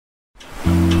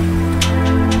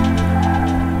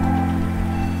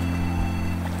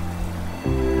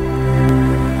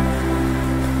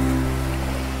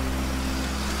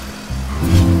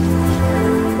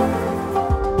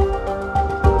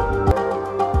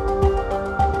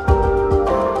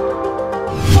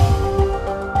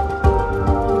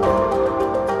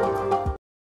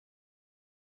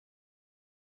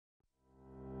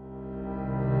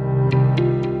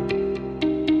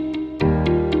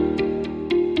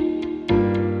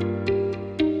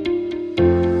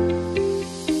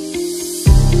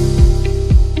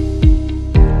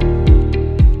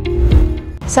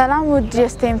ሰላም ውድ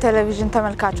የስቴም ቴሌቪዥን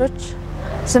ተመልካቾች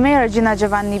ስሜ ረጂና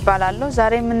ጀቫኒ ይባላል።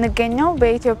 ዛሬ የምንገኘው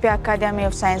በኢትዮጵያ አካዳሚ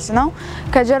ኦፍ ሳይንስ ነው።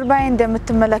 ከጀርባዬ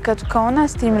እንደምትመለከቱ ከሆነ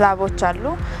ስቲም ላቦች አሉ።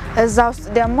 እዛ ውስጥ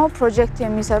ደግሞ ፕሮጀክት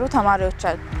የሚሰሩ ተማሪዎች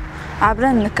አሉ።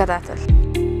 አብረን እንከታተል።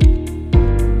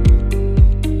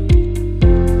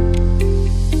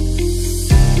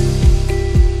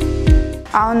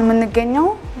 አሁን የምንገኘው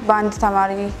በአንድ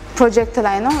ተማሪ ፕሮጀክት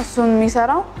ላይ ነው። እሱን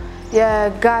የሚሰራው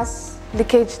የጋስ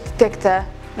ሊኬጅ ዲቴክተር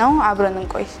ነው። አብረን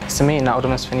እንቆይ። ስሜ ናኡድ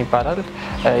መስፍን ይባላል።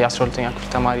 የ12ኛ ክፍል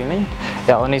ተማሪ ነኝ።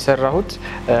 ያው እኔ ሰራሁት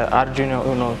አርጂኖ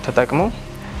ኡኖ ተጠቅሞ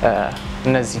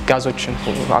እነዚህ ጋዞችን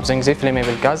አብዛኛው ጊዜ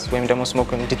ፍሌሜብል ጋዝ ወይም ደግሞ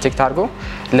ስሞክን ዲቴክት አድርጎ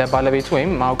ለባለቤቱ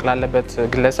ወይም ማወቅ ላለበት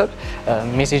ግለሰብ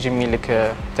ሜሴጅ የሚልክ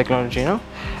ቴክኖሎጂ ነው።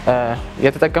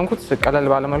 የተጠቀምኩት ቀለል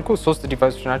ባለ መልኩ 3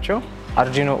 ዲቫይሶች ናቸው።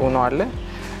 አርጂኖ ኡኖ አለ፣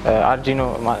 አርጂኖ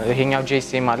ይሄኛው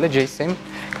ጂኤስኤም አለ፣ ጂኤስኤም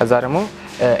ከዛ ደግሞ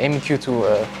ኤምኪው2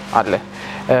 አለ።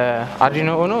 አርጂኖ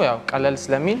ኡኖ ያው ቀለል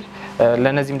ስለሚል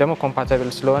ለነዚህም ደግሞ ኮምፓቲብል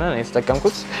ስለሆነ ነው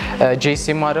የተጠቀምኩት።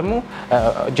 ጂኤስኤም ደግሞ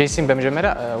ጂኤስኤም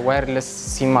በመጀመሪያ ዋየርለስ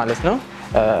ሲም ማለት ነው።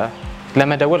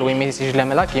 ለመደወል ወይ ሜሴጅ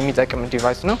ለመላክ የሚጠቅም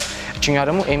ዲቫይስ ነው። እቺኛው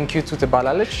ደግሞ ኤምኪው2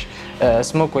 ትባላለች።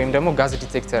 ስሞክ ወይም ደግሞ ጋዝ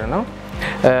ዲቴክተር ነው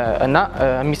እና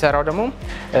የሚሰራው ደግሞ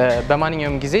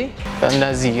በማንኛውም ጊዜ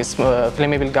እነዚህ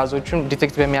ፍሌሜብል ጋዞችን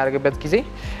ዲቴክት በሚያደርግበት ጊዜ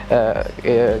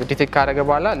ዲቴክት ካደረገ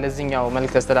በኋላ ለዚህኛው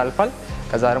መልእክት ያስተላልፋል።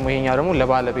 ከዛ ደግሞ ይሄኛው ደግሞ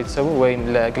ለባለቤተሰቡ ወይም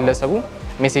ለግለሰቡ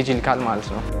ሜሴጅ ይልካል ማለት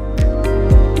ነው።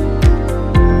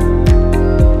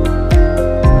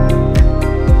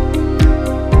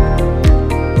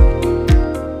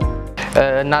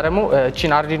 እና ደግሞ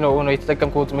ቺን አርዲኖ ኡኖ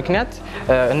የተጠቀምኩት ምክንያት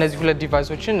እነዚህ ሁለት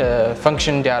ዲቫይሶችን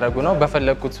ፈንክሽን እንዲያደርጉ ነው።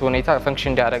 በፈለኩት ሁኔታ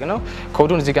ፈንክሽን እንዲያደርግ ነው።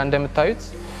 ኮዱን እዚህ ጋር እንደምታዩት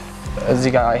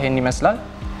እዚህ ጋር ይሄን ይመስላል።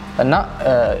 እና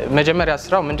መጀመሪያ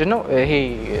ስራው ምንድነው? ይሄ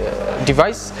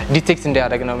ዲቫይስ ዲቴክት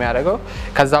እንዲያደርግ ነው የሚያደርገው።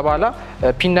 ከዛ በኋላ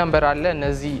ፒን ነምበር አለ።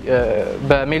 እነዚህ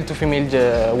በሜል ቱ ፊሜል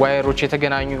ዋየሮች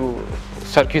የተገናኙ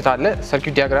ሰርኪዩት አለ።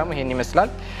 ሰርኪዩት ዲያግራሙ ይሄን ይመስላል።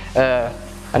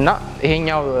 እና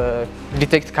ይሄኛው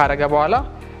ዲቴክት ካደረገ በኋላ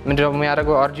ምንድነው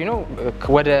የሚያደርገው? አርጂኖ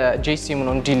ወደ ጂኤስኤሙ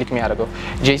ነው እንዲልክ የሚያደርገው።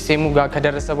 ጂኤስኤሙ ጋር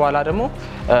ከደረሰ በኋላ ደግሞ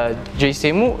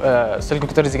ጂኤስኤሙ ስልክ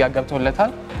ቁጥር እዚህ ጋር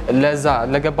ገብቶለታል። ለዛ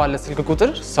ለገባለት ስልክ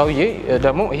ቁጥር ሰውዬ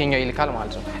ደግሞ ይሄኛው ይልካል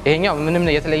ማለት ነው። ይሄኛው ምንም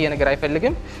የተለየ ነገር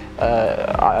አይፈልግም።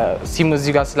 ሲም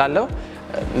እዚህ ጋር ስላለው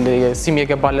ሲም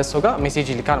የገባለት ሰው ጋር ሜሴጅ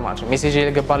ይልካል ማለት ነው። ሜሴጅ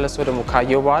የገባለት ሰው ደግሞ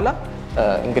ካየው በኋላ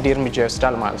እንግዲህ እርምጃ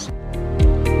ይወስዳል ማለት ነው።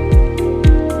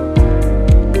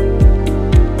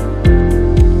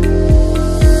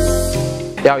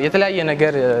 ያው የተለያየ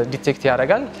ነገር ዲቴክት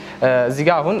ያደርጋል። እዚህ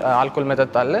ጋር አሁን አልኮል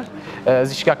መጠጥ አለ፣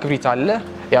 እዚህ ጋር ክብሪት አለ።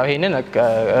 ያው ይሄንን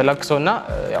ለክሶና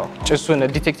ያው ጭሱን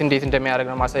ዲቴክት እንዴት እንደሚያደርግ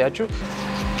ነው ማሳያችሁ።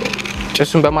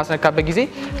 ጭሱን በማስነካበት ጊዜ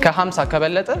ከ50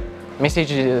 ከበለጠ ሜሴጅ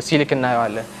ሲልክ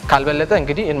እናየዋለን። ካልበለጠ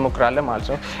እንግዲህ እንሞክራለን ማለት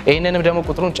ነው። ይሄንንም ደግሞ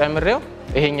ቁጥሩን ጨምሬው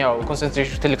ይሄኛው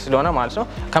ኮንሰንትሬሽኑ ትልቅ ስለሆነ ማለት ነው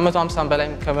ከ150 በላይ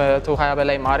ከ120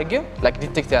 በላይ ማድረጊው ላይክ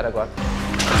ዲቴክት ያደርጋል።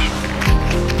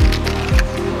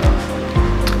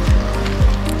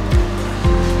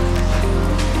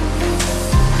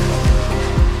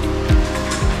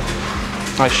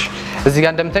 እሺ እዚህ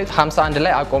ጋር እንደምታዩት 51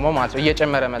 ላይ አቆመው ማለት ነው።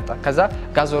 እየጨመረ መጣ። ከዛ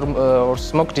ጋዝ ኦር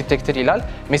ስሞክ ዲቴክትድ ይላል።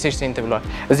 ሜሴጅ ሴንት ብሏል።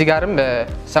 እዚህ ጋርም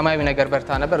በሰማያዊ ነገር በርታ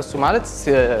ነበር። እሱ ማለት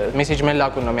ሜሴጅ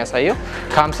መላኩን ነው የሚያሳየው።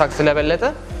 ከ50 ስለበለጠ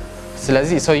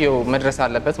ስለዚህ ሰውየው መድረስ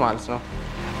አለበት ማለት ነው።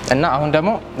 እና አሁን ደግሞ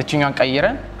እቺኛን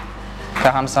ቀይረን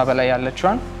ከ50 በላይ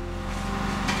ያለችዋን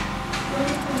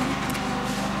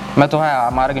 120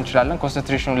 ማድረግ እንችላለን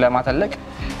ኮንሰንትሬሽኑን ለማተለቅ።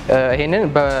 ይሄንን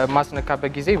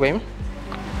በማስነካበት ጊዜ ወይም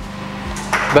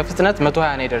በፍጥነት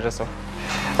 120 ነው የደረሰው።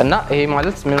 እና ይሄ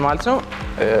ማለት ምን ማለት ነው?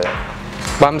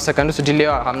 በ5 ሰከንድ ውስጥ ዲሌይ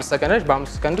 5 ሰከንዶች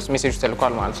በ5 ሰከንድ ውስጥ ሜሴጅ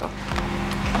ተልኳል ማለት ነው።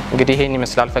 እንግዲህ ይሄን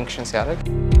ይመስላል ፈንክሽን ሲያደርግ።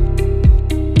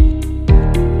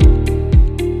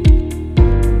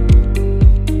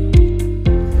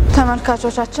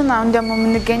 ተመልካቾቻችን አሁን ደግሞ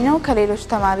የምንገኘው ከሌሎች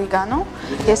ተማሪ ጋር ነው።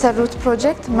 የሰሩት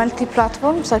ፕሮጀክት መልቲ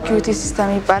ፕላትፎርም ሴኩሪቲ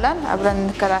ሲስተም ይባላል። አብረን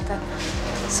እንከታተል።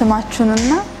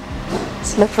 ስማችሁንና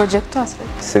ስለ ፕሮጀክቱ አስረዱ።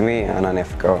 ስሜ አናንያ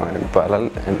ፍቃው ይባላል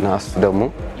እና እሱ ደግሞ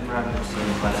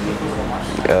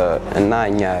እና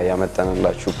እኛ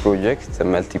ያመጣንላችሁ ፕሮጀክት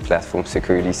መልቲ ፕላትፎርም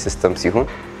ሴኩሪቲ ሲስተም ሲሆን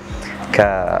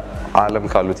ከዓለም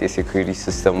ካሉት የሴኩሪቲ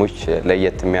ሲስተሞች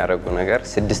ለየት የሚያደርጉ ነገር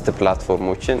 6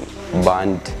 ፕላትፎርሞችን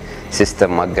በአንድ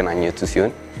ሲስተም ማገናኘቱ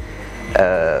ሲሆን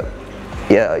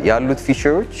ያሉት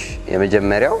ፊቸሮች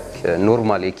የመጀመሪያው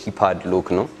ኖርማል የኪፓድ ሎክ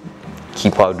ነው።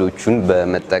 ኪፓዶቹን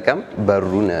በመጠቀም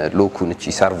በሩን ሎኩን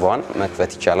እቺ ሰርቫን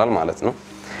መክፈት ይቻላል ማለት ነው።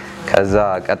 ከዛ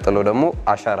ቀጥሎ ደግሞ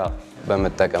አሻራ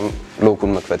በመጠቀም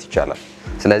ሎኩን መክፈት ይቻላል።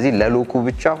 ስለዚህ ለሎኩ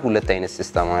ብቻ ሁለት አይነት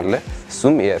ሲስተም አለ።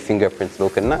 እሱም የፊንገርፕሪንት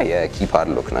ሎክ እና የኪፓድ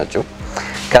ሎክ ናቸው።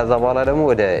 ከዛ በኋላ ደግሞ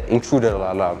ወደ ኢንትሩደር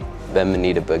አላርም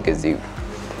በምንሄድበት ጊዜ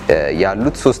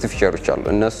ያሉት ሶስት ፊቸሮች አሉ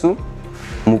እነሱ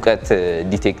ሙቀት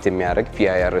ዲቴክት የሚያደርግ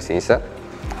PIR ሴንሰር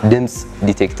ድምጽ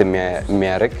ዲቴክት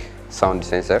የሚያደርግ ሳውንድ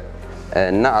ሴንሰር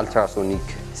እና አልትራሶኒክ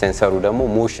ሴንሰሩ ደግሞ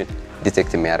ሞሽን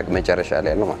ዲቴክት የሚያደርግ መጨረሻ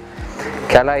ላይ ያለው ማለት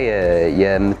ከላይ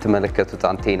የምትመለከቱት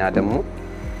አንቴና ደግሞ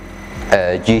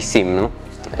GSM ነው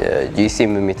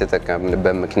GSM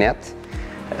የተጠቀምንበት ምክንያት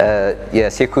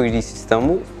የሴኩሪቲ ሲስተሙ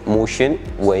ሞሽን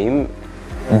ወይም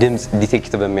ድምጽ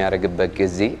ዲቴክት በሚያደርግበት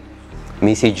ጊዜ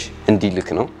ሜሴጅ እንዲልክ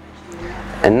ነው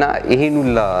እና ይሄን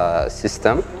ሁላ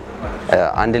ሲስተም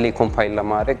አንድ ላይ ኮምፓይል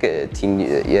ለማድረግ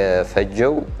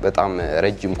የፈጀው በጣም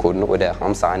ረጅም ኮድ ነው ወደ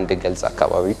 51 ገልጽ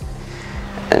አካባቢ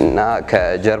እና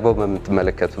ከጀርባው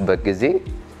በምትመለከቱበት ጊዜ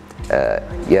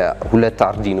የሁለት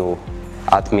አርዲኖ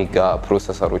አትሜጋ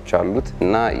ፕሮሰሰሮች አሉት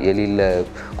እና የሌለ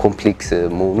ኮምፕሌክስ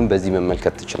መሆኑን በዚህ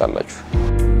መመልከት ትችላላችሁ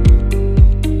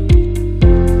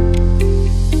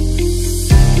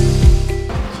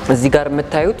እዚህ ጋር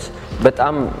የምታዩት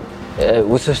በጣም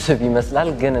ውስብስብ ይመስላል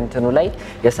ግን እንትኑ ላይ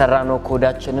የሰራነው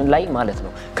ኮዳችንን ላይ ማለት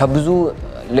ነው ከብዙ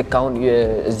ልክ አሁን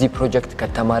እዚህ ፕሮጀክት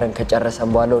ከተማረን ከጨረሰን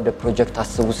በኋላ ወደ ፕሮጀክት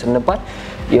አስቡ ስንባል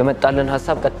የመጣልን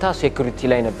ሐሳብ ቀጥታ ሴኩሪቲ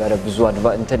ላይ ነበር ብዙ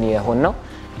እንትን የሆነው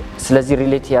ስለዚህ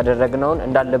ሪሌት ያደረግነው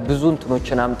እንዳለ ብዙ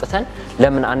እንትኖችን አምጥተን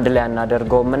ለምን አንድ ላይ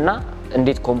አናደርገውምና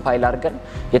እንዴት ኮምፓይል አድርገን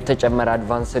የተጨመረ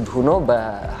አድቫንስድ ሆኖ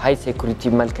በሃይ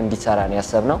ሴኩሪቲ መልክ እንዲሰራ ነው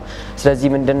ያሰብነው ስለዚህ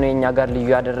ምንድነው የኛ ጋር ልዩ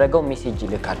ያደረገው ሜሴጅ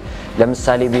ይልካል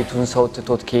ለምሳሌ ቤቱን ሰው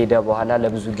ትቶት ከሄደ በኋላ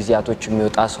ለብዙ ጊዜያቶች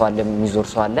የሚወጣ ሰው አለ የሚዞር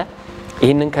ሰው አለ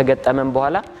ይሄንን ከገጠመን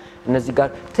በኋላ እነዚህ ጋር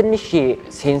ትንሽ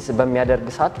ሴንስ በሚያደርግ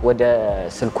ሰዓት ወደ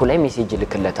ስልኩ ላይ ሜሴጅ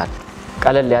ይልክለታል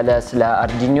ቀለል ያለ ስለ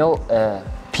አርዲኖ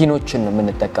ፒኖችን ነው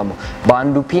የምንጠቀመው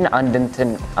በአንዱ ፒን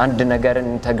አንድ ነገርን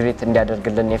ኢንተግሬት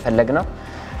እንዲያደርግልን የፈለግነው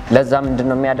ለዛ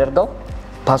ምንድነው የሚያደርገው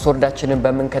ፓስወርዳችንን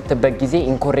በመንከትበት ጊዜ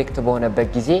ኢንኮሬክት በሆነበት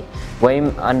ጊዜ ወይም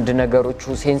አንድ ነገሮቹ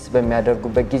ሴንስ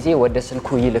በሚያደርጉበት ጊዜ ወደ ስልኩ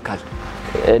ይልካል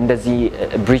እንደዚህ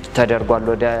ብሪች ተደርጓል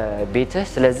ወደ ቤት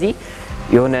ስለዚህ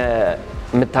የሆነ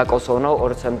የምታቀው ሰው ነው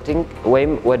ኦር ሰምቲንግ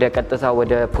ወይም ወደ ቀጥታ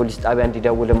ወደ ፖሊስ ጣቢያ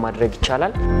እንዲደውል ማድረግ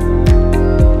ይቻላል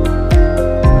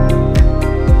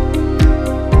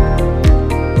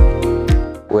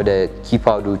ወደ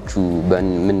ኪፓዶቹ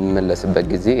በመመለስበት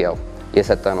ጊዜ ያው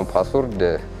የሰጠነው ፓስወርድ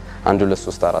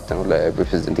 1234 ነው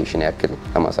ለሪፕሬዘንቴሽን ያክል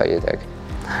ለማሳየት ያክል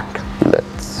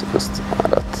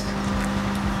 1234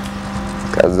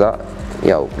 ከዛ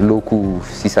ያው ሎኩ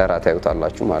ሲሰራ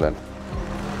ታዩታላችሁ ማለት ነው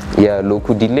የሎኩ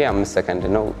ዲሌይ 5 ሰከንድ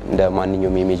ነው እንደ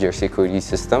ማንኛውም የሜጀር ሴኩሪቲ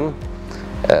ሲስተም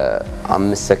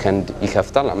 5 ሰከንድ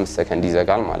ይከፍታል 5 ሰከንድ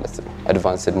ይዘጋል ማለት ነው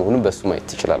አድቫንስድ መሆኑን በሱ ማየት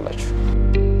ትችላላችሁ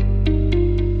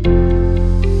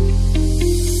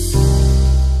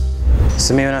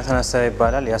ስሜ ዮናታን አሳይ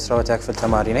ይባላል የ12ኛ ክፍል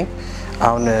ተማሪ ነኝ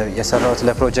አሁን የሰራሁት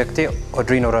ለፕሮጀክቴ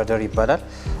ኦድሪኖ ራዳር ይባላል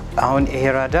አሁን ይሄ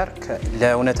ራዳር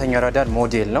ለእውነተኛ ራዳር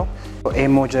ሞዴል ነው ይሄ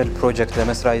ሞዴል ፕሮጀክት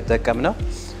ለመስራት የተጠቀምነው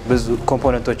ብዙ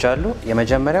ኮምፖነንቶች አሉ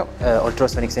የመጀመሪያው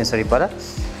አልትራሶኒክ ሴንሰር ይባላል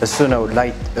እሱ ነው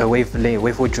ላይት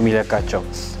ዌቮቹ የሚለካቸው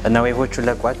እና ዌቮቹ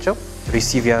ለቋቸው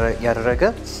ሪሲቭ ያደረገ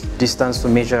ዲስታንሱ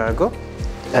ሜጀር አድርጎ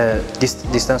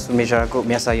ዲስታንሱ ሜጀር አድርጎ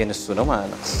የሚያሳየን እሱ ነው ማለት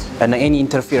ነው እና ኤኒ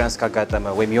ኢንተርፌረንስ ካጋጠመ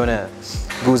ወይም የሆነ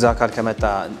ጉዝ አካል ከመጣ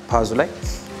ፓዙ ላይ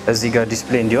እዚህ ጋር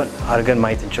ዲስፕሌይ እንዲሆን አድርገን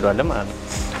ማየት እንችላለን ማለት ነው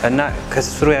እና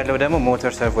ከስሩ ያለው ደግሞ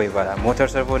ሞተር ሰርቮ ይባላል ሞተር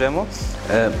ሰርቮ ደግሞ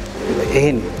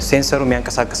ይሄን ሴንሰሩ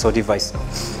የሚያንቀሳቅሰው ዲቫይስ ነው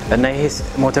እና ይሄ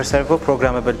ሞተር ሰርቮ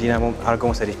ፕሮግራመብል ዲናሞ አድርጎ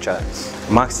መውሰድ ይቻላል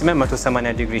ማክሲመም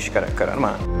 180 ዲግሪ ይሽከረከራል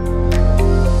ማለት ነው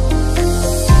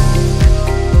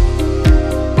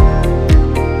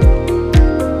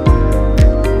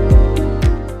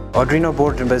ኦድሪኖ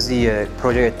ቦርድ በዚህ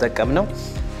ፕሮጀክት የተጠቀምነው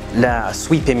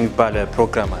ለስዊፕ የሚባል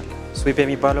ፕሮግራም አለ ስዊፕ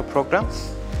የሚባለው ፕሮግራም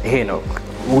ይሄ ነው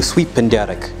ስዊፕ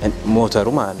እንዲያደርግ ሞተሩ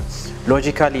ማለት ነው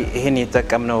ሎጂካሊ ይሄን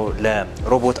የተጠቀምነው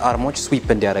ለሮቦት አርሞች ስዊፕ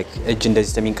እንዲያደርግ እጅ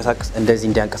እንደዚህ ተሚንቀሳቀስ እንደዚህ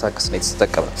እንዲያንቀሳቀስ ነው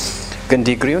የተጠቀመው ግን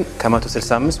ዲግሪውን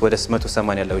ከ165 ወደ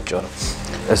 180 ያለው ነው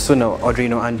እሱ ነው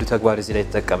ኦድሪኖ አንዱ ተግባር እዚህ ላይ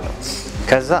የተጠቀምነው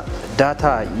ከዛ ዳታ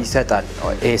ይሰጣል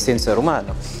ይሄ ሴንሰሩ ማለት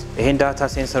ነው ይሄን ዳታ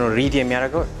ሴንሰሩን ሪድ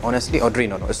የሚያደርገው ሆነስትሊ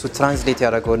ኦድሪኖ ነው እሱ ትራንስሌት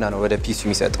ያደርገውና ነው ወደ ፒሲ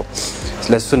የሚሰጠው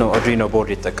ስለሱ ነው ኦድሪኖ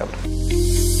ቦርድ የተጠቀምነው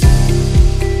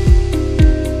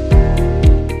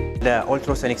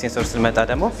ለአልትራሶኒክ ሴንሰር ስንመጣ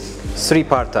ደግሞ 3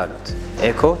 ፓርት አሉት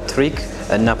ኤኮ ትሪክ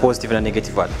እና ፖዚቲቭ እና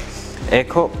ኔጌቲቭ አለ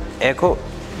ኤኮ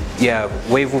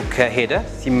የዌቭ ከሄደ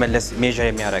ሲመለስ ሜጀር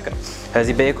የሚያደርግ ነው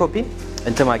ስለዚህ በኤኮ ፒን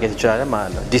እንትን ማግኘት ይችላል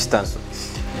ማለት ነው ዲስታንሱ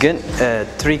ግን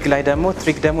ትሪክ ደግሞ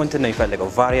እንትን ነው የሚፈልገው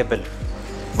ቫሪያብል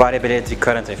ኤሌክትሪክ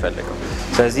ከረንት ነው የሚፈልገው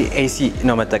ስለዚህ ኤሲ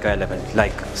ነው መጠቀም ያለብን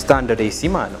ላይክ ስታንዳርድ ኤሲ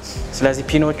ማለት ነው ስለዚህ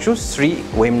ፒኖቹ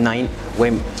 3 ወይም 9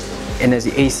 ወይም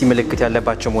እነዚህ ኤሲ ምልክት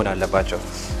ያለባቸው መሆን አለባቸው።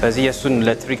 ስለዚህ የሱን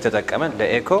ለትሪክ ተጠቀመን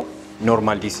ለኤኮ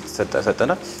ኖርማል ዲሲ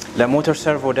ተሰጠና ለሞተር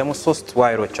ሰርቮ ደግሞ 3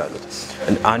 ዋይሮች አሉት።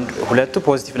 ሁለቱ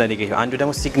ፖዚቲቭ እና ኔጌቲቭ፣ አንዱ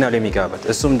ደግሞ ሲግናል የሚገባበት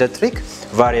እሱም እንደ ትሪክ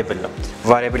ቫሪያብል ነው።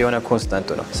 ቫሪያብል የሆነ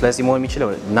ኮንስታንት ነው። ስለዚህ መሆን የሚችለው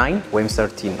 9 ወይም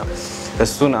 13 ነው።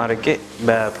 እሱን አርጌ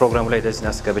በፕሮግራሙ ላይ ደዚህ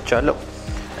አስገብቻለሁ።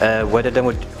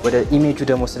 ወደ ኢሜጁ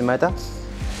ደግሞ ስንመጣ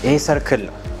ይሄ ሰርክል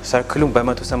ነው። ሰርክሉን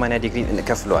በ180 ዲግሪ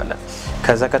እንከፍለዋለን።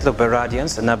 ከዛ ቀጥሎ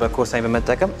በራዲየንስ እና በኮሳይን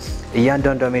በመጠቀም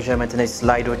እያንዳንዱ ሜዠርመንት እና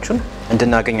ስላይዶቹን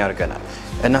እንድናገኝ አድርገናል።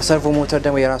 እና ሰርቮ ሞተር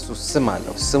ደግሞ የራሱ ስም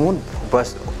አለው። ስሙን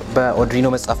በኦርዲኖ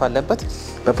መጻፍ አለበት፣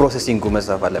 በፕሮሰሲንጉ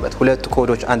መጻፍ አለበት። ሁለቱ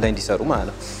ኮዶች አንድ ላይ እንዲሰሩ ማለት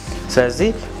ነው። ስለዚህ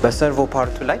በሰርቮ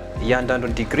ፓርቱ ላይ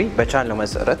እያንዳንዱን ዲግሪ በቻልነው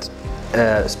መሰረት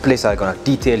ፕሌስ አድርገናል፣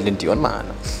 ዲቴይልድ እንዲሆን ማለት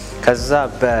ነው። ከዛ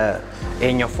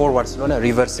በይሄኛው ፎርዋርድ ስለሆነ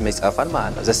ሪቨርስ ይጻፋል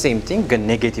ማለት ነው። ዘ ሴም ቲንግ ግን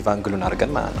ኔጌቲቭ አንግሉን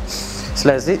አድርገን ማለት ነው።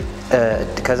 ስለዚህ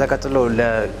ከዛ ቀጥሎ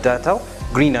ለዳታው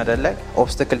ግሪን አይደለ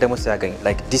ኦብስታክል ደግሞ ሲያገኝ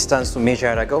ላይክ ዲስታንሱ ሜዥር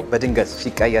ያደረገው በድንገት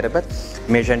ሲቀየርበት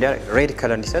ሜዥር እንዲያደርግ ሬድ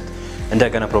ከለር እንዲሰጥ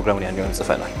እንደገና ፕሮግራሙን ያንዲሆን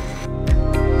ጽፈናል።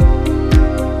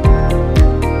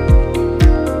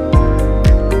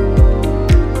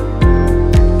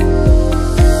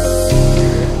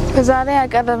 ዛሬ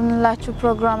ያቀረብንላችሁ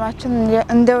ፕሮግራማችን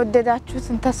እንደወደዳችሁት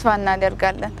ተስፋ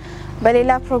እናደርጋለን።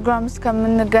 በሌላ ፕሮግራም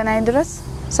እስከምንገናኝ ድረስ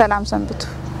ሰላም ሰንብቱ።